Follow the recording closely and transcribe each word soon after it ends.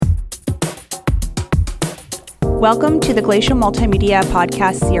Welcome to the Glacial Multimedia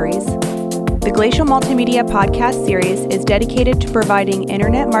podcast series. The Glacial Multimedia podcast series is dedicated to providing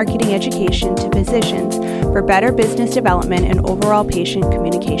internet marketing education to physicians for better business development and overall patient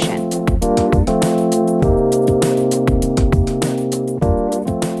communication.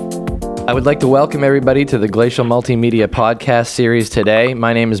 I would like to welcome everybody to the Glacial Multimedia podcast series today.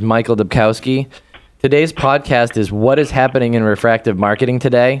 My name is Michael Dobkowski. Today's podcast is What is Happening in Refractive Marketing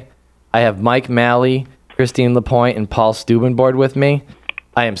Today? I have Mike Malley, Christine Lapointe, and Paul Stubenbordt with me.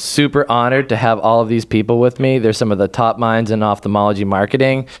 I am super honored to have all of these people with me. They're some of the top minds in ophthalmology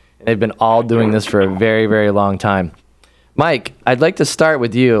marketing, and they've been all doing this for a very, very long time. Mike, I'd like to start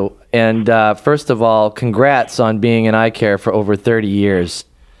with you. And first of all, congrats on being in eye care for over 30 years.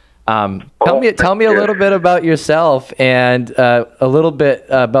 Tell me a little bit about yourself and a little bit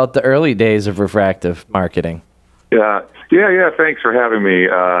about the early days of refractive marketing. Yeah. Thanks for having me.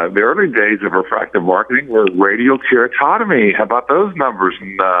 The early days of refractive marketing were radial keratotomy. How about those numbers?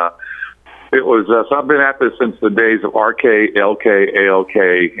 And it was so I've been at this since the days of RK, LK,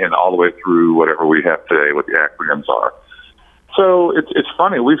 ALK, and all the way through whatever we have today, what the acronyms are. So it's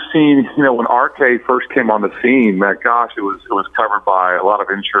funny. We've seen, when RK first came on the scene, it was covered by a lot of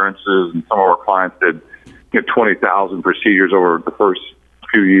insurances, and some of our clients did 20,000 procedures over the first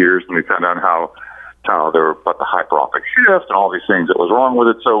few years, and we found out how they were about the hyperopic shift and all these things that was wrong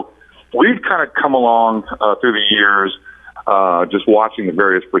with it. So we've kind of come along through the years, just watching the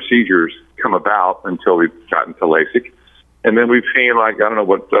various procedures come about until we've gotten to LASIK. And then we've seen, I don't know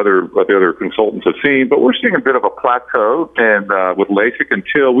what the other consultants have seen, but we're seeing a bit of a plateau and with LASIK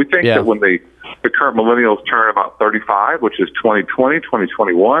until we think that when the current millennials turn about 35, which is 2020,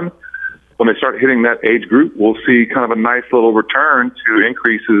 2021, when they start hitting that age group, we'll see kind of a nice little return to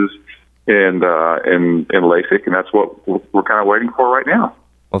increases in LASIK, and that's what we're kind of waiting for right now.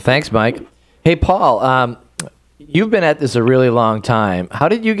 Well, thanks, Mike. Hey, Paul, you've been at this a really long time. How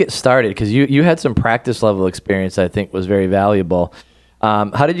did you get started? Because you had some practice level experience I think was very valuable.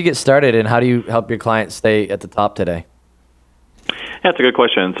 How did you get started, and how do you help your clients stay at the top today? That's a good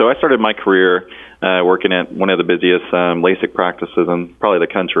question. So I started my career working at one of the busiest LASIK practices in probably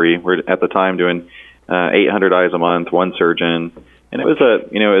the country. We're at the time doing 800 eyes a month, one surgeon, and it was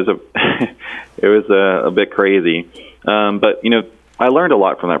a bit crazy. But I learned a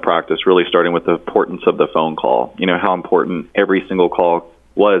lot from that practice, really starting with the importance of the phone call, how important every single call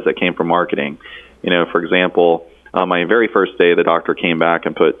was that came from marketing. For example, on my very first day, the doctor came back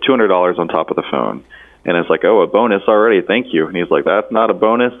and put $200 on top of the phone. And it's like, oh, a bonus already, thank you. And he's like, that's not a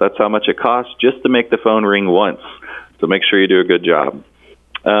bonus, that's how much it costs just to make the phone ring once. So make sure you do a good job.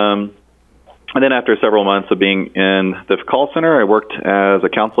 And then after several months of being in the call center, I worked as a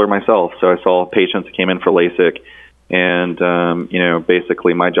counselor myself. So I saw patients that came in for LASIK. And,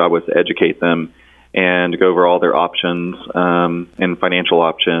 basically my job was to educate them and go over all their options and financial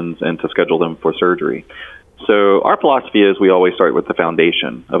options and to schedule them for surgery. So our philosophy is we always start with the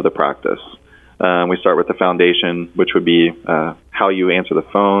foundation of the practice. We start with the foundation, which would be how you answer the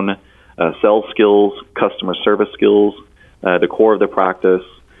phone, sales skills, customer service skills, the core of the practice.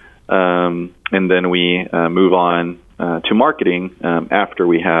 And then we move on to marketing after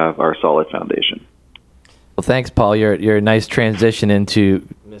we have our solid foundation. Well, thanks, Paul. You're a nice transition into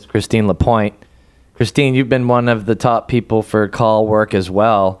Ms. Christine Lapointe. Christine, you've been one of the top people for call work as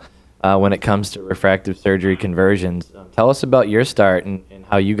well when it comes to refractive surgery conversions. Tell us about your start and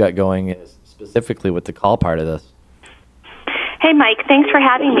how you got going specifically with the call part of this. Hey, Mike, thanks for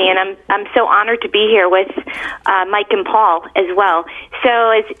having me, and I'm so honored to be here with Mike and Paul as well.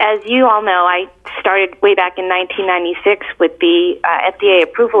 So as you all know, I started way back in 1996 with the FDA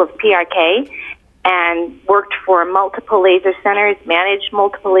approval of PRK and worked for multiple laser centers, managed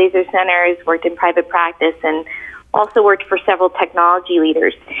multiple laser centers, worked in private practice, and also worked for several technology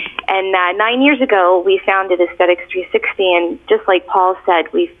leaders. And 9 years ago, we founded Aesthetics 360, and just like Paul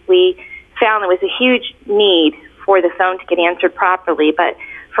said, we found there was a huge need for the phone to get answered properly. But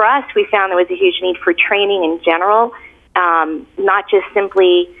for us, we found there was a huge need for training in general, not just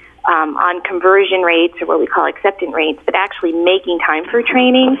simply on conversion rates or what we call acceptance rates, but actually making time for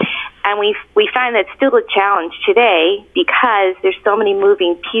training. And we find that's still a challenge today because there's so many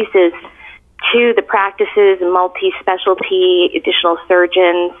moving pieces to the practices, multi-specialty, additional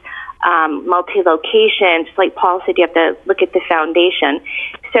surgeons, multi-location. Just like Paul said, you have to look at the foundation.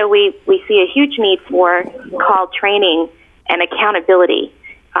 So we see a huge need for call training and accountability,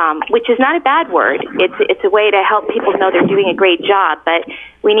 which is not a bad word. It's a way to help people know they're doing a great job, but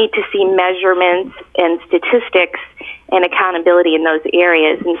we need to see measurements and statistics and accountability in those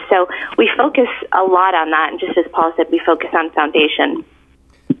areas. And so we focus a lot on that, and just as Paul said, we focus on foundation.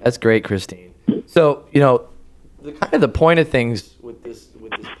 That's great, Christine. So, the point of things with this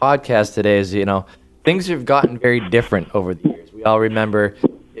podcast today is, things have gotten very different over the years. We all remember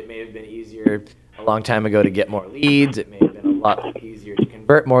it may have been easier a long time ago to get more leads. It may have been a lot easier to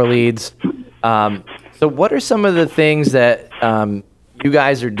convert more leads. So what are some of the things that you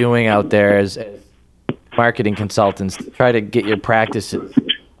guys are doing out there as marketing consultants to try to get your practices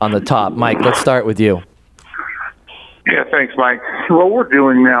on the top? Mike, let's start with you. Yeah, thanks, Mike. What we're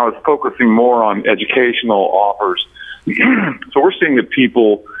doing now is focusing more on educational offers. So we're seeing that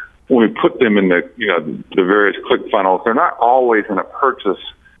people, when we put them in the various click funnels, they're not always in a purchase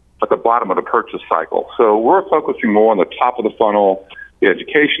at the bottom of the purchase cycle. So we're focusing more on the top of the funnel, the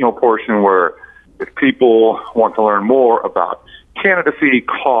educational portion, where if people want to learn more about candidacy,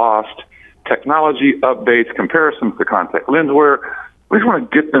 cost, technology updates, comparisons to contact lens wear, we just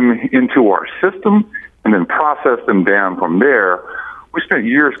want to get them into our system and then process them down from there. We spent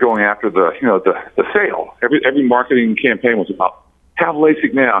years going after the sale. Every marketing campaign was about have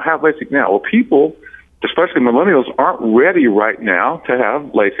LASIK now, have LASIK now. Well, people, especially millennials, aren't ready right now to have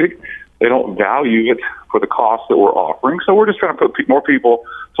LASIK. They don't value it for the cost that we're offering. So we're just trying to put more people.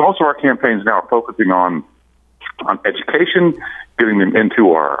 So most of our campaigns now are focusing on education, getting them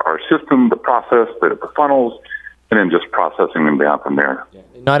into our system, the process, the funnels, and then just processing them down from there. Yeah.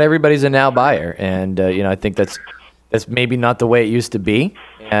 Not everybody's a now buyer, and I think that's maybe not the way it used to be.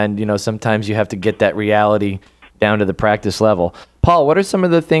 And sometimes you have to get that reality down to the practice level. Paul, what are some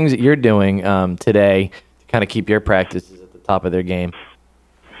of the things that you're doing today to kind of keep your practices at the top of their game?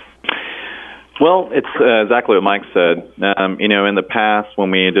 Well, it's exactly what Mike said. In the past,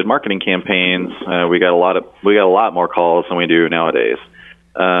 when we did marketing campaigns, we got a lot more calls than we do nowadays.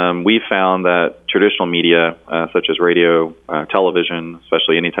 We found that traditional media, such as radio, television,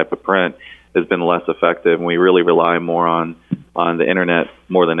 especially any type of print, has been less effective, and we really rely more on the internet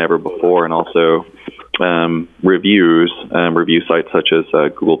more than ever before, and also review sites such as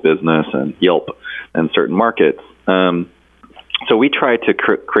Google Business and Yelp in certain markets. So we try to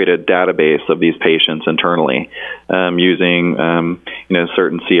create a database of these patients internally using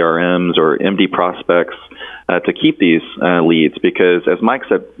certain CRMs or MD prospects to keep these leads, because as Mike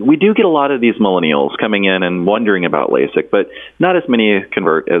said, we do get a lot of these millennials coming in and wondering about LASIK, but not as many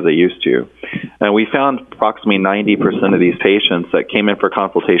convert as they used to. We found approximately 90% of these patients that came in for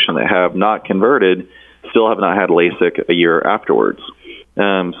consultation that have not converted still have not had LASIK a year afterwards.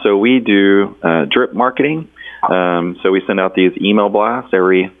 So we do drip marketing. So we send out these email blasts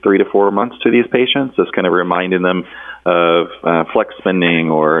every 3 to 4 months to these patients, just kind of reminding them of flex spending,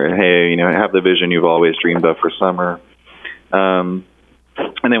 or, hey, have the vision you've always dreamed of for summer. And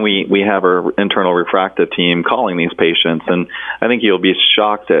then we have our internal refractive team calling these patients. And I think you'll be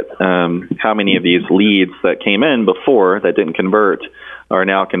shocked at how many of these leads that came in before that didn't convert are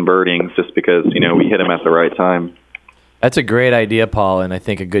now converting just because, we hit them at the right time. That's a great idea, Paul, and I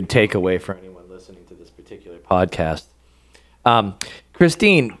think a good takeaway for anyone listening to this particular podcast.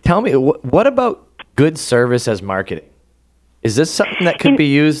 Christine, tell me, what about good service as marketing? Is this something that could be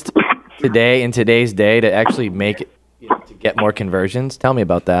used today, in today's day, to actually make it, to get more conversions? Tell me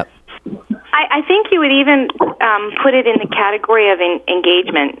about that. I think you would even put it in the category of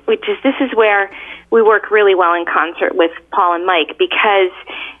engagement, this is where we work really well in concert with Paul and Mike, because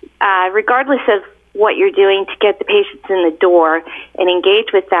regardless of what you're doing to get the patients in the door and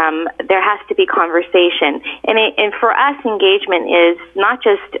engage with them, there has to be conversation. And for us, engagement is not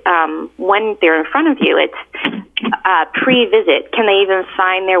just when they're in front of you, it's pre-visit. Can they even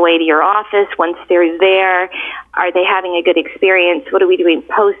find their way to your office once they're there? Are they having a good experience? What are we doing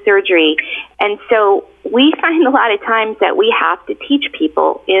post-surgery? And so we find a lot of times that we have to teach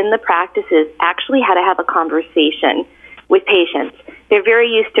people in the practices actually how to have a conversation with patients. They're very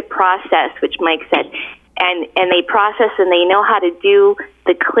used to process, which Mike said, and they process and they know how to do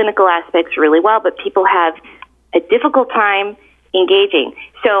the clinical aspects really well, but people have a difficult time engaging.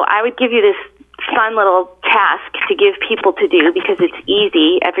 So I would give you this fun little task to give people to do, because it's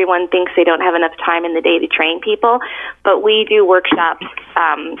easy. Everyone thinks they don't have enough time in the day to train people, but we do workshops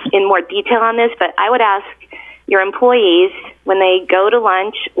in more detail on this. But I would ask your employees, when they go to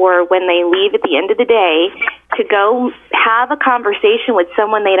lunch or when they leave at the end of the day, to go have a conversation with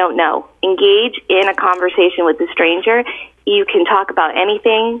someone they don't know. Engage in a conversation with a stranger. You can talk about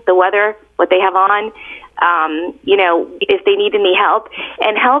anything, the weather, what they have on, if they need any help,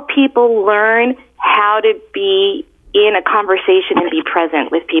 and help people learn how to be in a conversation and be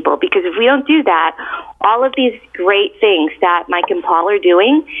present with people. Because if we don't do that, all of these great things that Mike and Paul are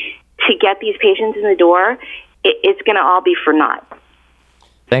doing to get these patients in the door, it's going to all be for naught.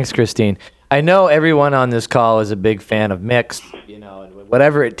 Thanks, Christine. I know everyone on this call is a big fan of mixed, and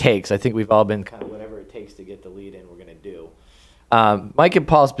whatever it takes. I think we've all been kind of whatever it takes takes to get the lead in, we're going to do. Mike and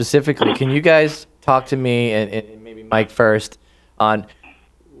Paul specifically, can you guys talk to me, and maybe Mike first, on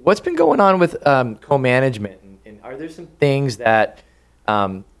what's been going on with co-management? And are there some things that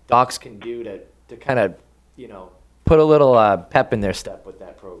docs can do to kind of, put a little pep in their step with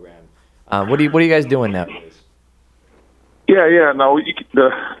that program? What are you guys doing nowadays? Yeah. No,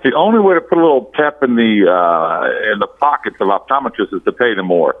 the only way to put a little pep in the pockets of optometrists is to pay them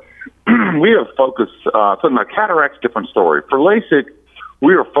more. We have focused. So now cataract's a different story. For LASIK,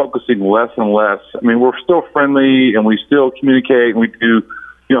 we are focusing less and less. I mean, we're still friendly and we still communicate. And we do,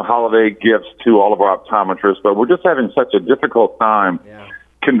 holiday gifts to all of our optometrists, but we're just having such a difficult time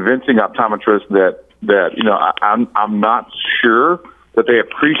convincing optometrists that I'm not sure that they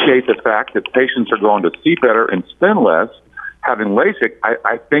appreciate the fact that patients are going to see better and spend less having LASIK.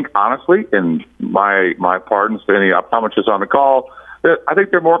 I think, honestly, and my pardons to any optometrists on the call, that I think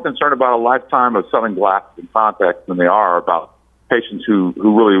they're more concerned about a lifetime of selling glasses and contacts than they are about patients who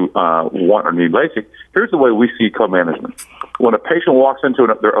really want or need LASIK. Here's the way we see co-management. When a patient walks into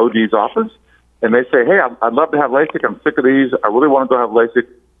their OD's office and they say, hey, I'd love to have LASIK. I'm sick of these. I really want to go have LASIK.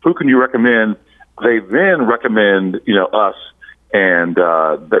 Who can you recommend? They then recommend, us, and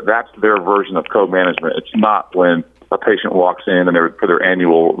that's their version of co-management. It's not when a patient walks in and for their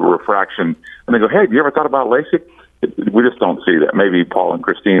annual refraction and they go, hey, have you ever thought about LASIK? We just don't see that. Maybe Paul and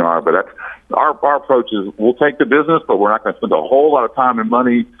Christine are, but that's our approach is we'll take the business, but we're not going to spend a whole lot of time and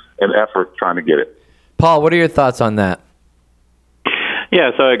money and effort trying to get it. Paul, what are your thoughts on that?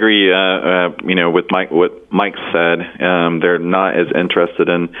 Yeah, so I agree. With what Mike said, they're not as interested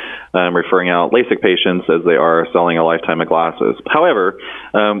in referring out LASIK patients as they are selling a lifetime of glasses. However,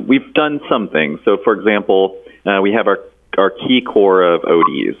 we've done some things. So, for example, we have our key core of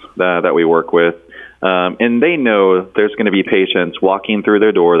ODs that we work with. And they know there's going to be patients walking through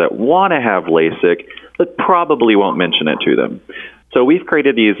their door that want to have LASIK but probably won't mention it to them. So we've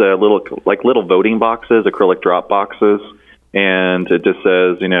created these little voting boxes, acrylic drop boxes, and it just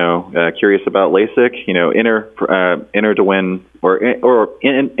says, curious about LASIK, enter to win or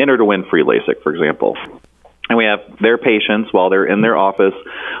enter to win free LASIK, for example. And we have their patients, while they're in their office,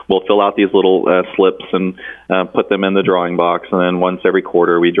 will fill out these little slips and put them in the drawing box. And then once every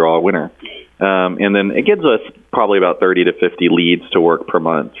quarter, we draw a winner. And then it gives us probably about 30 to 50 leads to work per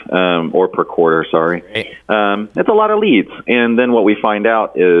month, or per quarter, sorry. It's a lot of leads. And then what we find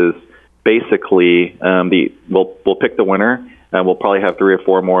out is basically we'll pick the winner, and we'll probably have 3 or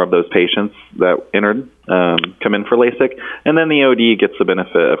 4 more of those patients that entered come in for LASIK. And then the OD gets the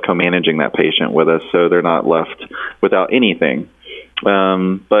benefit of co-managing that patient with us, so they're not left without anything.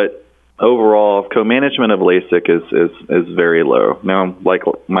 But overall, co-management of LASIK is very low. Now, like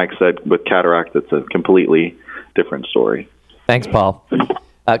Mike said, with cataract, it's a completely different story. Thanks, Paul.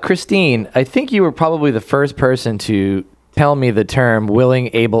 Christine, I think you were probably the first person to tell me the term willing,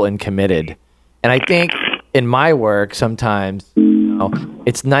 able, and committed. And I think in my work, sometimes,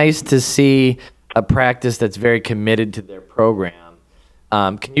 it's nice to see a practice that's very committed to their program.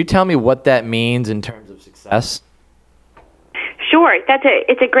 Can you tell me what that means in terms of success? Sure.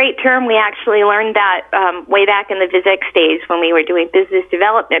 It's a great term. We actually learned that way back in the Visex days when we were doing business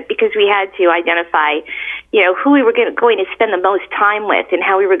development, because we had to identify, who we were going to spend the most time with and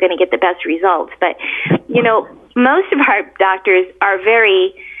how we were going to get the best results. But, most of our doctors are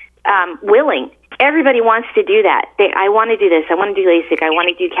very willing. Everybody wants to do that. I want to do this. I want to do LASIK. I want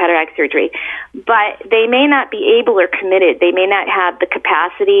to do cataract surgery. But they may not be able or committed. They may not have the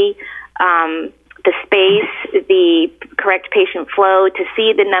capacity, the space, the correct patient flow to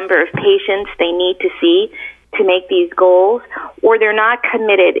see the number of patients they need to see to make these goals, or they're not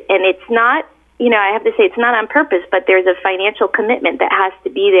committed. And it's not, I have to say it's not on purpose, but there's a financial commitment that has to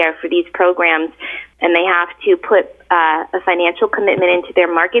be there for these programs, and they have to put a financial commitment into their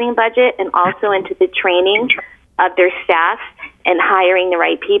marketing budget and also into the training of their staff and hiring the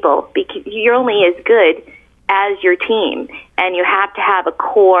right people, because you're only as good as your team, and you have to have a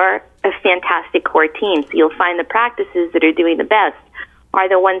fantastic core team. So you'll find the practices that are doing the best are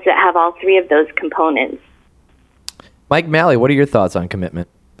the ones that have all 3 of those components. Mike Malley, what are your thoughts on commitment?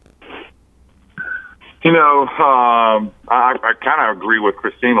 I kind of agree with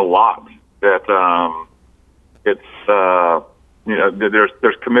Christine a lot that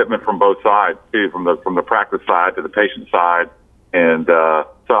there's commitment from both sides too, from the practice side to the patient side, and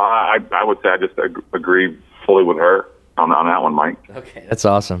so I would say I just agree fully with her on that one, Mike. Okay, that's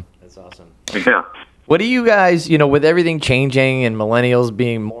awesome. Yeah. What do you guys, with everything changing and millennials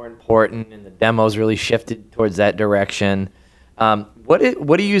being more important and the demos really shifted towards that direction, what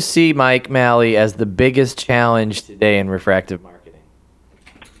do you see, Mike Malley, as the biggest challenge today in refractive marketing?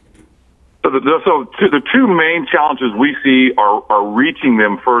 So the two main challenges we see are reaching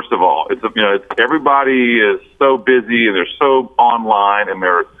them. First of all, it's everybody is so busy and they're so online and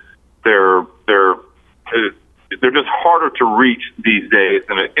they're just harder to reach these days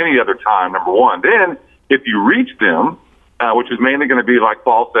than at any other time. Number one. Then if you reach them, which is mainly going to be, like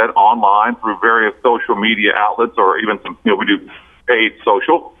Paul said, online through various social media outlets, or even some, we do paid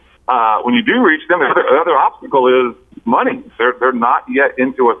social. When you do reach them, the other obstacle is money. They're not yet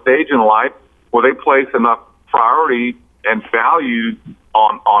into a stage in life where they place enough priority and value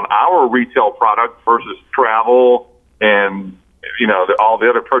on our retail product versus travel and all the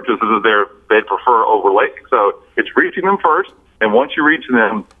other purchases they prefer over LASIK. So it's reaching them first, and once you reach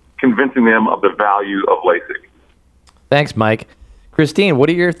them, convincing them of the value of LASIK. Thanks, Mike. Christine, what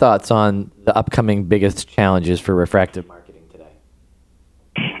are your thoughts on the upcoming biggest challenges for refractive marketing today?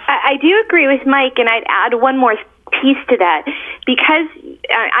 I do agree with Mike, and I'd add one more piece to that, because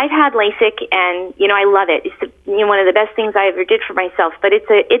I've had LASIK, and I love it. It's one of the best things I ever did for myself. But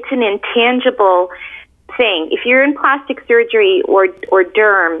it's an intangible thing. If you're in plastic surgery or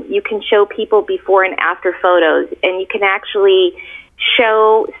derm, you can show people before and after photos, and you can actually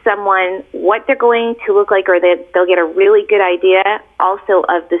show someone what they're going to look like, or they'll get a really good idea also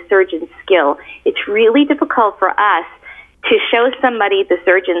of the surgeon's skill. It's really difficult for us to show somebody the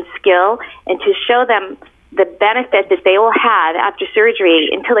surgeon's skill and to show them the benefit that they will have after surgery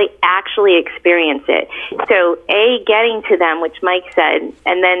until they actually experience it. So, getting to them, which Mike said,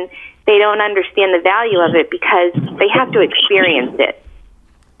 and then they don't understand the value of it because they have to experience it.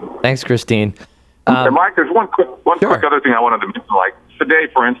 Thanks, Christine. And Mike, there's one quick other thing I wanted to mention. Like today,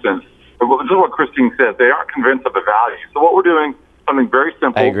 for instance, this is what Christine said. They aren't convinced of the value. So what we're doing, something very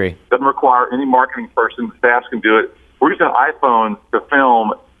simple. I agree. Doesn't require any marketing person. The staff can do it. We're using iPhones to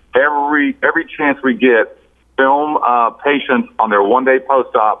film every chance we get. Film patients on their one-day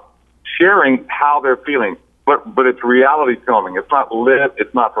post-op, sharing how they're feeling. But it's reality filming. It's not lit.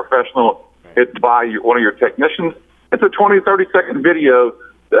 It's not professional. It's by one of your technicians. It's a 20, 30-second video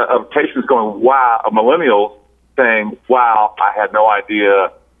of patients going, wow, of millennials saying, wow, I had no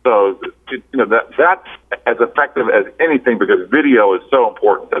idea. So, that's as effective as anything because video is so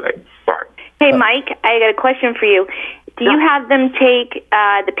important today. Sorry. Hey, Mike, I got a question for you. Do you have them take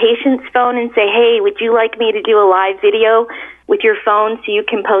the patient's phone and say, hey, would you like me to do a live video with your phone so you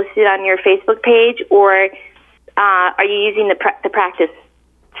can post it on your Facebook page, or are you using the practice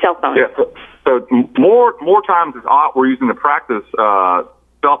cell phone? Yeah, so more times we're using the practice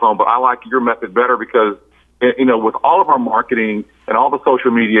cell phone, but I like your method better because, with all of our marketing and all the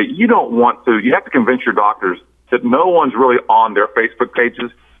social media, you have to convince your doctors that no one's really on their Facebook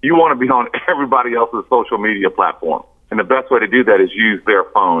pages. You want to be on everybody else's social media platform. And the best way to do that is use their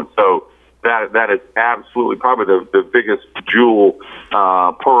phone. So that is absolutely probably the biggest jewel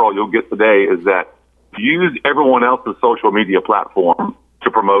pearl you'll get today is that use everyone else's social media platform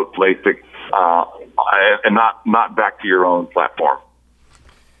to promote LASIK and not back to your own platform.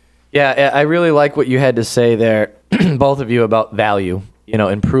 Yeah, I really like what you had to say there, both of you, about value,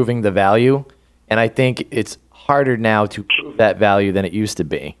 improving the value. And I think it's harder now to prove that value than it used to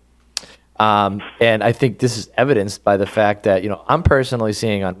be. And I think this is evidenced by the fact that, I'm personally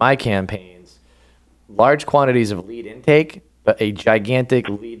seeing on my campaigns large quantities of lead intake, but a gigantic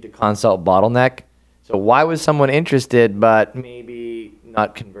lead to consult bottleneck. So why was someone interested, but maybe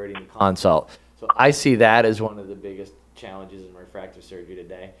not converting to consult? So I see that as one of the biggest challenges in refractive surgery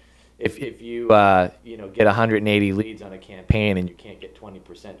today. If you get 180 leads on a campaign and you can't get 20%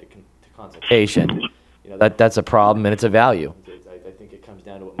 to consultation, that's a problem, and it's a value. I think it comes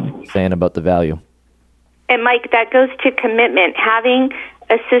down to what Mike was saying about the value. And Mike, that goes to commitment. Having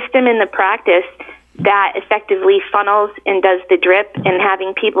a system in the practice that effectively funnels and does the drip, and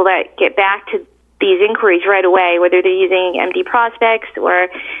having people that get back to these inquiries right away, whether they're using MD Prospects or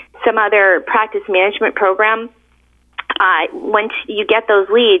some other practice management program. Once you get those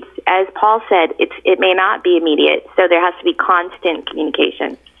leads, as Paul said, it may not be immediate, so there has to be constant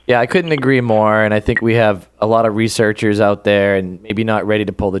communication. Yeah, I couldn't agree more, and I think we have a lot of researchers out there and maybe not ready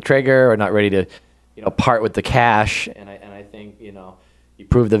to pull the trigger or not ready to, part with the cash, and I think, you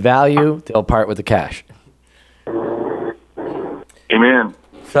prove the value, they'll part with the cash. Amen.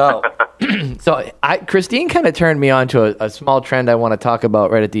 So Christine kind of turned me on to a small trend I want to talk about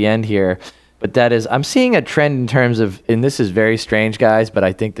right at the end here, but that is I'm seeing a trend in terms of, and this is very strange, guys, but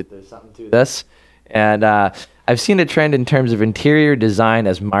I think that there's something to this, and I've seen a trend in terms of interior design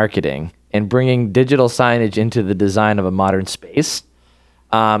as marketing and bringing digital signage into the design of a modern space.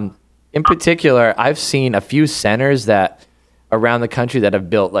 In particular, I've seen a few centers that around the country that have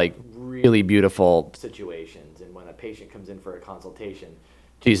built like really beautiful situations, and when a patient comes in for a consultation,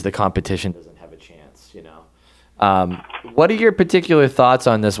 geez, the competition doesn't have a chance, you know. What are your particular thoughts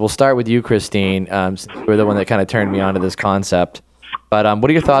on this? We'll start with you, Christine, since you were the one that kind of turned me on to this concept. But what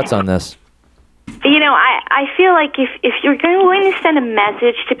are your thoughts on this? You know, I feel like if you're going to send a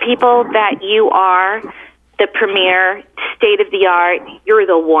message to people that you are the premier, state-of-the-art, you're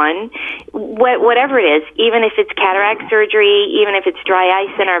the one, whatever it is, even if it's cataract surgery, even if it's dry eye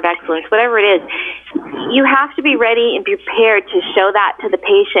center of excellence, whatever it is, you have to be ready and prepared to show that to the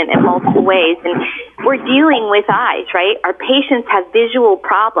patient in multiple ways. And we're dealing with eyes, right? Our patients have visual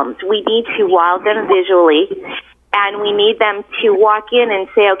problems. We need to wow them visually, and we need them to walk in and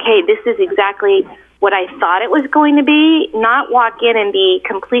say, okay, this is exactly what I thought it was going to be, not walk in and be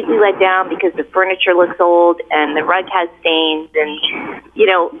completely let down because the furniture looks old and the rug has stains. And, you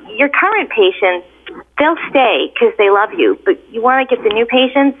know, your current patients, they'll stay because they love you, but you want to get the new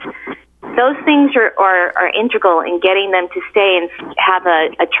patients. Those things are integral in getting them to stay and have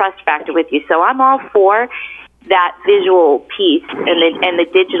a trust factor with you. So I'm all for that visual piece and the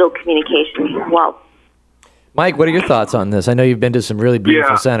digital communications as well. Mike, what are your thoughts on this? I know you've been to some really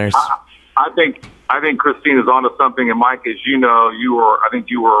beautiful centers. I think Christine is onto something, and Mike, as you know, you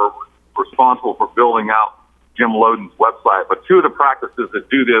were responsible for building out Jim Loden's website. But two of the practices that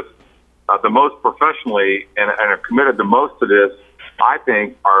do this the most professionally and are committed the most to this, I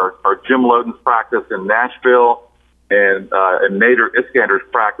think, are Jim Loden's practice in Nashville and Nader Iskander's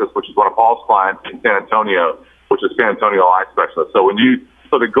practice, which is one of Paul's clients in San Antonio, which is San Antonio Eye Specialist. So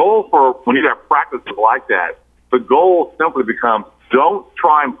the goal for when you have practices like that, the goal simply becomes, don't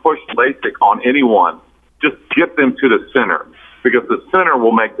try and push LASIK on anyone. Just get them to the center, because the center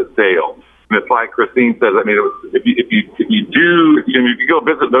will make the sale. And it's like Christine says. I mean, if you go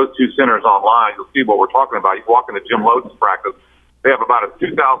visit those two centers online, you'll see what we're talking about. You walk into Jim Loden's practice. They have about a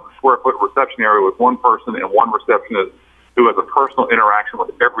 2,000 square foot reception area with one person and one receptionist who has a personal interaction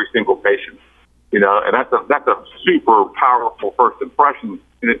with every single patient. You know, and that's a super powerful first impression,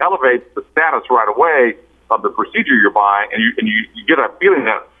 and it elevates the status right away of the procedure you're buying, and you get a feeling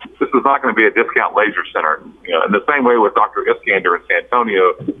that this is not going to be a discount laser center. You know, in the same way with Dr. Iskander in San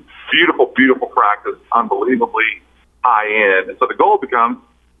Antonio, beautiful, beautiful practice, unbelievably high end. And so the goal becomes,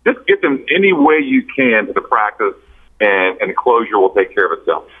 just get them any way you can to the practice, and the closure will take care of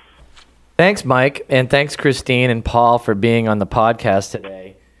itself. Thanks, Mike, and thanks, Christine and Paul, for being on the podcast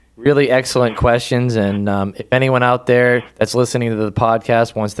today. Really excellent questions, and if anyone out there that's listening to the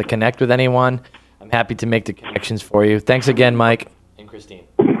podcast wants to connect with anyone, I'm happy to make the connections for you. Thanks again, Mike and Christine.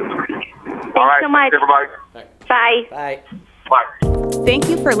 All right, so much. Thanks, everybody. Bye. Bye. Bye. Thank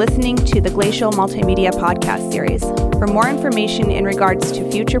you for listening to the Glacial Multimedia podcast series. For more information in regards to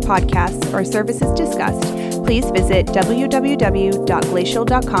future podcasts or services discussed, please visit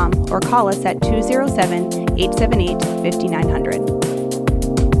www.glacial.com or call us at 207-878-5900.